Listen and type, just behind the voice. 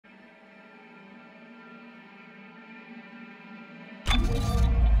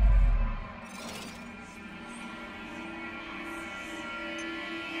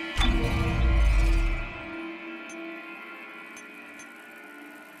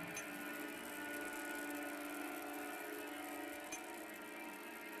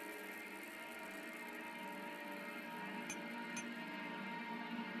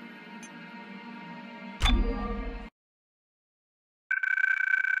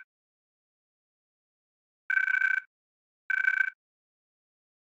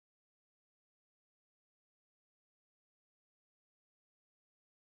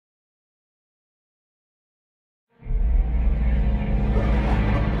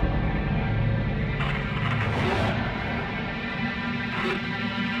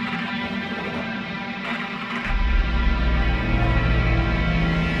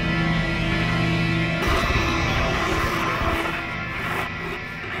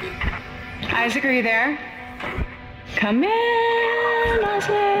Isaac, are you there? Come in,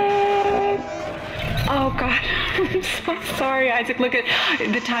 Isaac. Oh, God. I'm so sorry, Isaac. Look at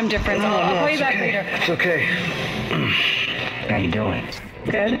the time difference. I'll call you back later. It's okay. How you doing?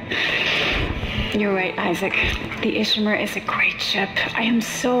 Good. You're right, Isaac. The Ishimura is a great ship. I am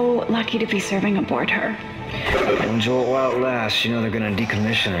so lucky to be serving aboard her. Enjoy it while it lasts. You know they're gonna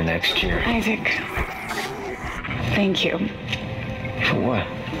decommission her next year. Isaac, thank you. For what?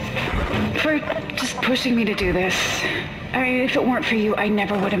 For just pushing me to do this. I mean, if it weren't for you, I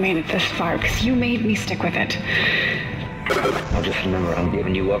never would have made it this far, because you made me stick with it. I'll just remember, I'm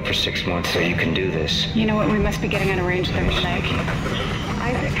giving you up for 6 months so you can do this. You know what? We must be getting on a range there, Isaac.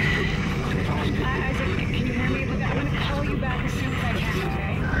 Isaac, can you hear me? Look, I'm going to call you back as soon as I can,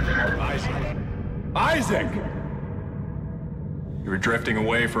 okay? Isaac! You were drifting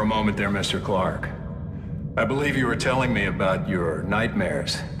away for a moment there, Mr. Clark. I believe you were telling me about your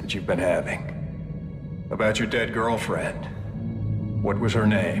nightmares that you've been having. About your dead girlfriend. What was her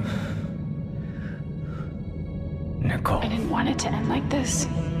name? Nicole. I didn't want it to end like this.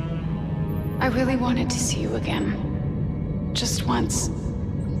 I really wanted to see you again. Just once.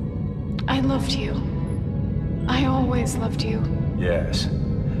 I loved you. I always loved you. Yes.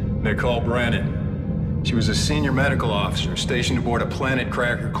 Nicole Brennan. She was a senior medical officer stationed aboard a Planet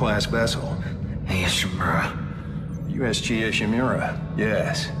Cracker-class vessel. Ishimura. USG Ishimura,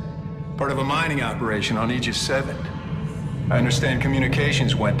 yes. Part of a mining operation on Aegis 7. I understand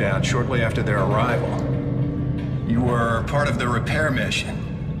communications went down shortly after their arrival. You were part of the repair mission.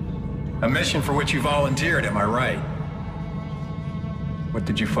 A mission for which you volunteered, am I right? What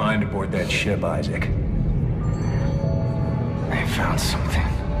did you find aboard that ship, Isaac? They found something.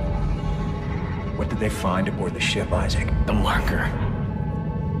 What did they find aboard the ship, Isaac? The marker.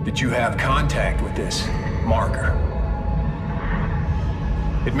 Did you have contact with this marker?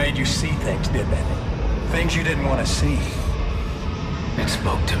 It made you see things, didn't it? Things you didn't want to see. It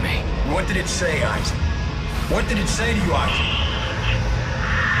spoke to me. What did it say, Isaac? What did it say to you, Isaac?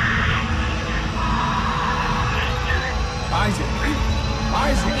 Isaac!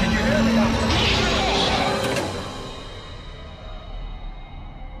 Isaac, can you hear me?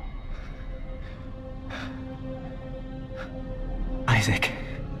 Isaac.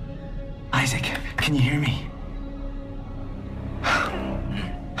 Isaac, can you hear me?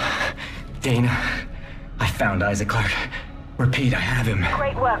 Dana, I found Isaac Clarke. Repeat, I have him.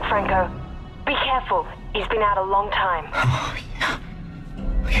 Great work, Franco. Be careful. He's been out a long time. Oh, yeah.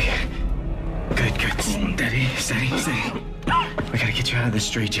 Okay. Good. Steady. We gotta get you out of this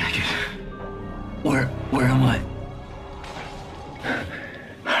straitjacket. Where am I?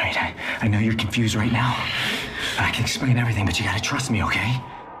 All right, I know you're confused right now. I can explain everything, but you gotta trust me, okay?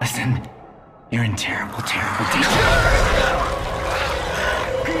 Listen, you're in terrible danger.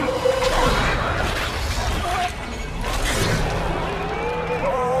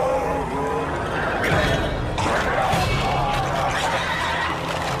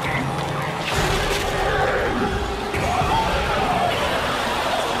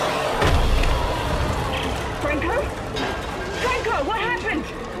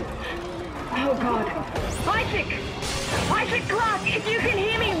 Isaac Clarke, if you can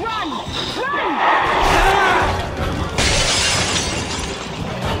hear me, run! Run!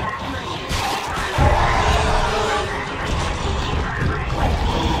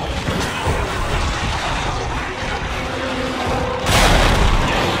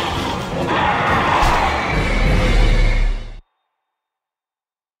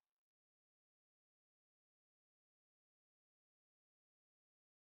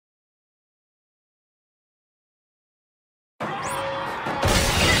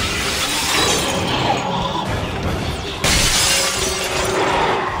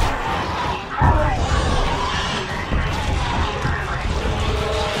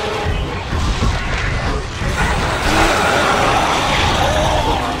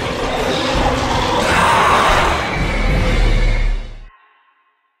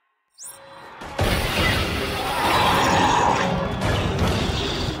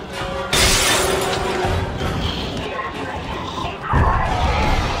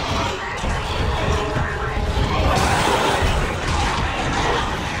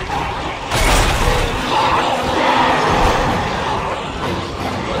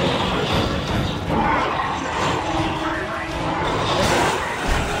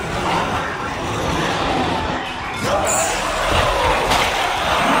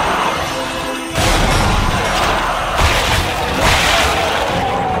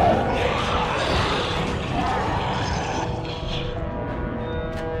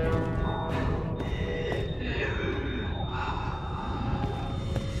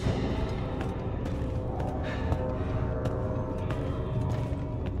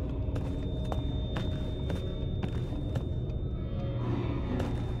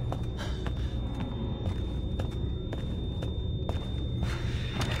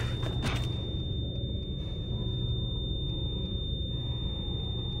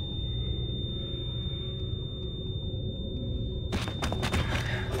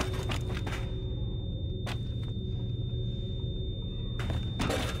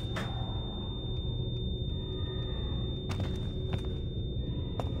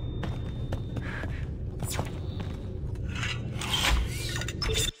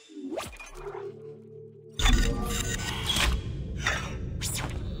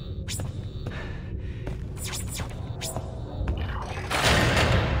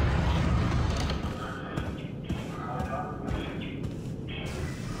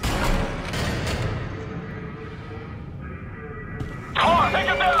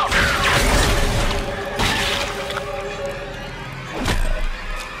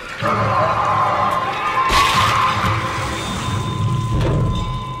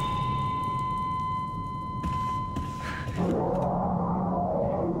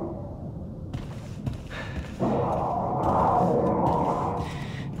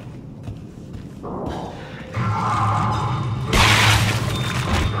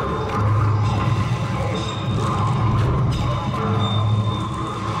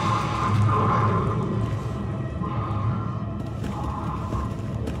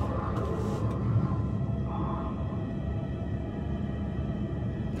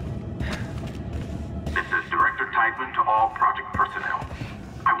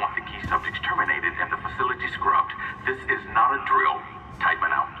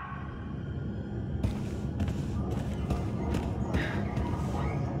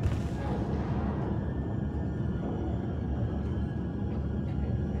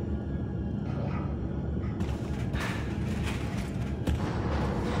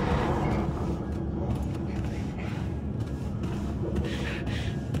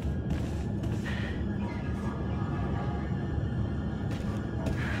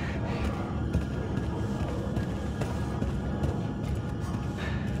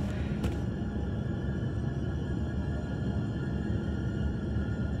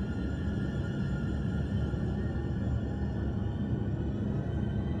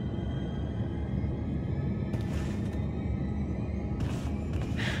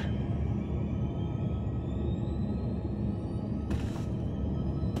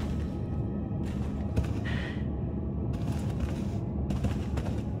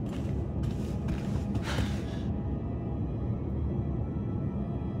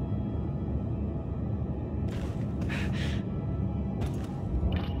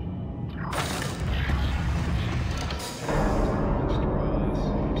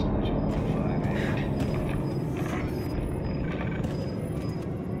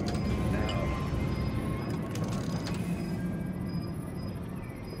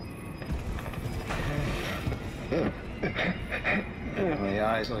 My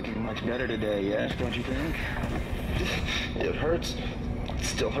eye's looking much better today, yes, don't you think? It hurts. It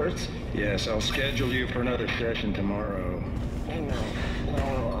still hurts? Yes, I'll schedule you for another session tomorrow. No, I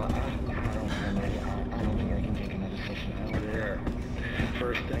don't think I can take another session. There.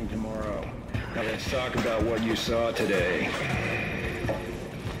 First thing tomorrow. Now let's talk about what you saw today.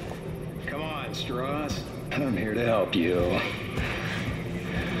 Come on, Strauss. I'm here to help you.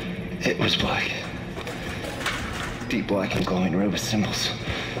 It was black. Deep black and glowing red with symbols.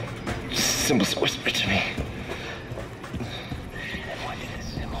 Symbols whispered to me. And what did the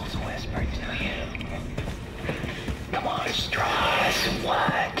symbols whisper to you? Come on, Strauss.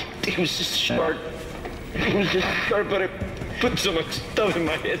 What? It was just short. It was just short, but it put so much stuff in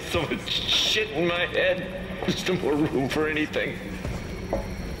my head, so much shit in my head. There's no more room for anything.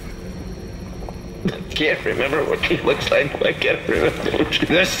 I can't remember what he looks like. I can't remember.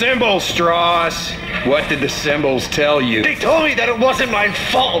 The symbols, Strauss. What did the symbols tell you? They told me that it wasn't my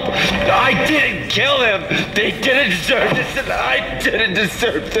fault. I didn't kill him. They didn't deserve this, and I didn't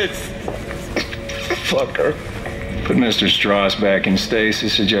deserve this. Fucker. Put Mr. Strauss back in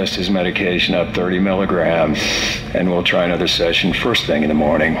stasis, adjust his medication up 30 milligrams, and we'll try another session first thing in the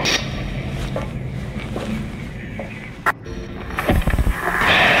morning.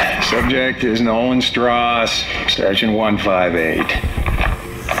 Subject is Nolan Strauss, session 158.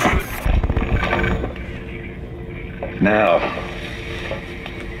 Now.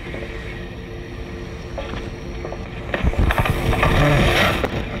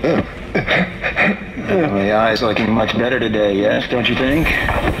 My eye's looking much better today, yes, don't you think?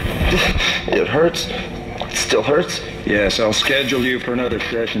 It hurts. It still hurts? Yes, I'll schedule you for another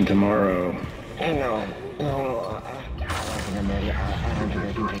session tomorrow. No, I don't think I'm ready. I don't think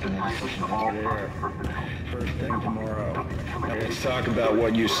I can take another session. There. First thing tomorrow. Now let's talk about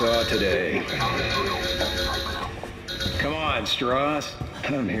what you saw today. Come on, Strauss.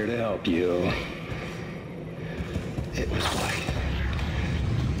 I'm here to help you. It was black.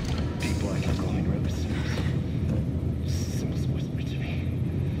 Deep black and glowing red with symbols. Symbols whispered to me.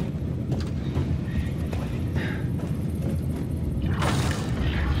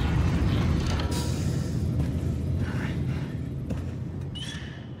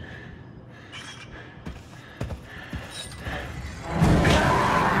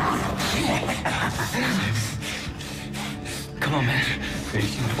 Come on, man.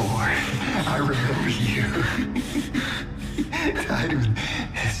 Patient 4. I remember you. Tied with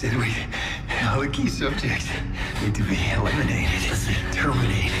said we all the key subjects need to be eliminated,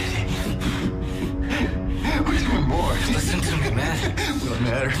 terminated. We're doing more. Listen to me, man. What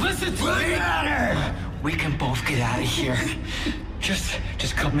matters? Listen to me. Matter. We can both get out of here. Just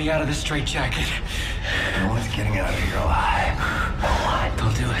cut me out of the straitjacket. No one's getting out of here alive. No one.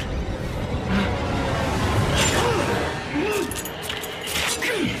 Don't do it.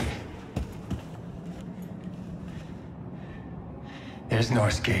 There's no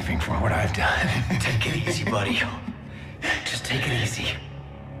escaping from what I've done. Take it easy, buddy. Just take it easy.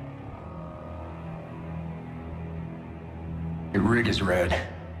 Your rig is red.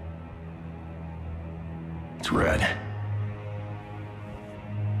 It's red.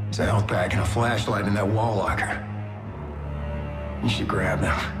 There's a health pack and a flashlight in that wall locker. You should grab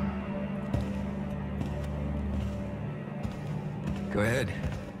them. Go ahead.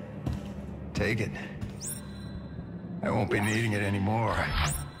 Take it. I won't be needing it anymore.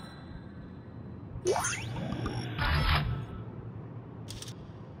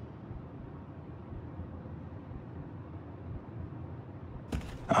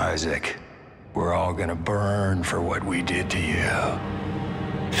 Isaac, we're all gonna burn for what we did to you.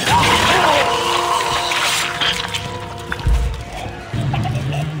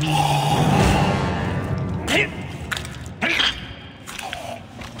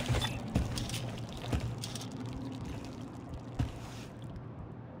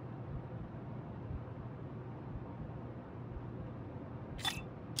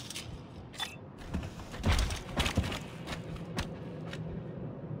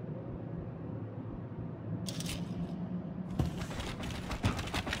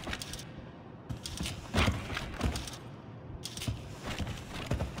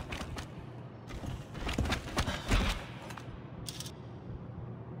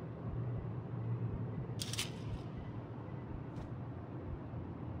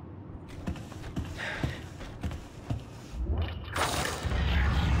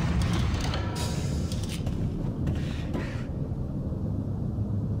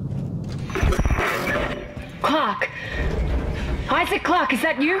 Clark! Isaac Clark, is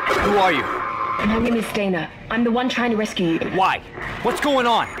that you? Who are you? My name is Dana. I'm the one trying to rescue you. Why? What's going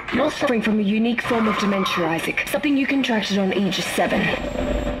on? You're suffering from a unique form of dementia, Isaac. Something you contracted on Aegis 7.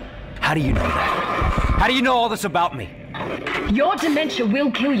 How do you know that? How do you know all this about me? Your dementia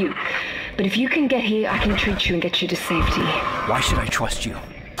will kill you. But if you can get here, I can treat you and get you to safety. Why should I trust you?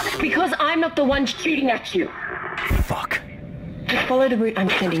 Because I'm not the one shooting at you. Fuck. Just follow the route I'm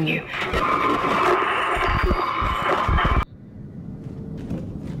sending you.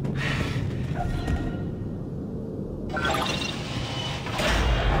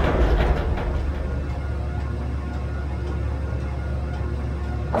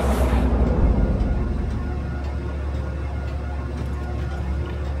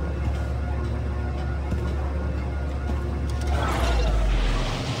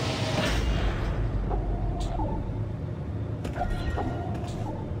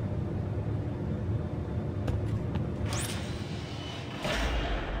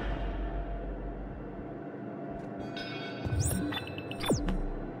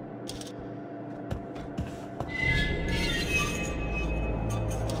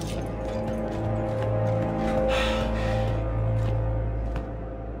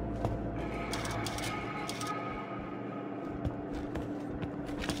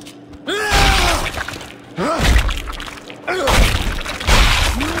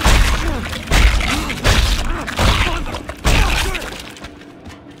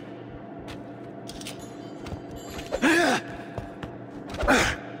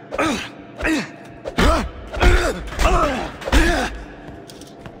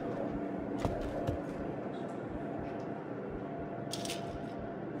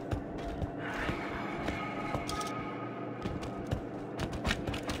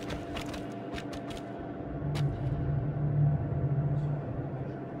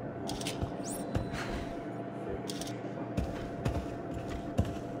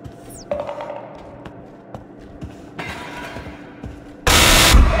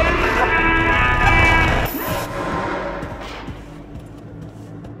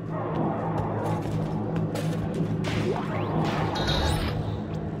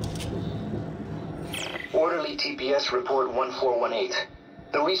 TPS report 1418.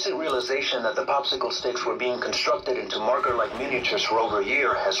 The recent realization that the popsicle sticks were being constructed into marker-like miniatures for over a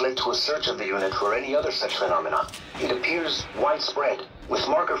year has led to a search of the unit for any other such phenomena. It appears widespread, with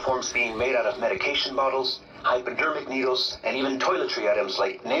marker forms being made out of medication bottles, hypodermic needles, and even toiletry items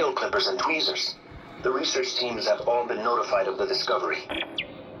like nail clippers and tweezers. The research teams have all been notified of the discovery.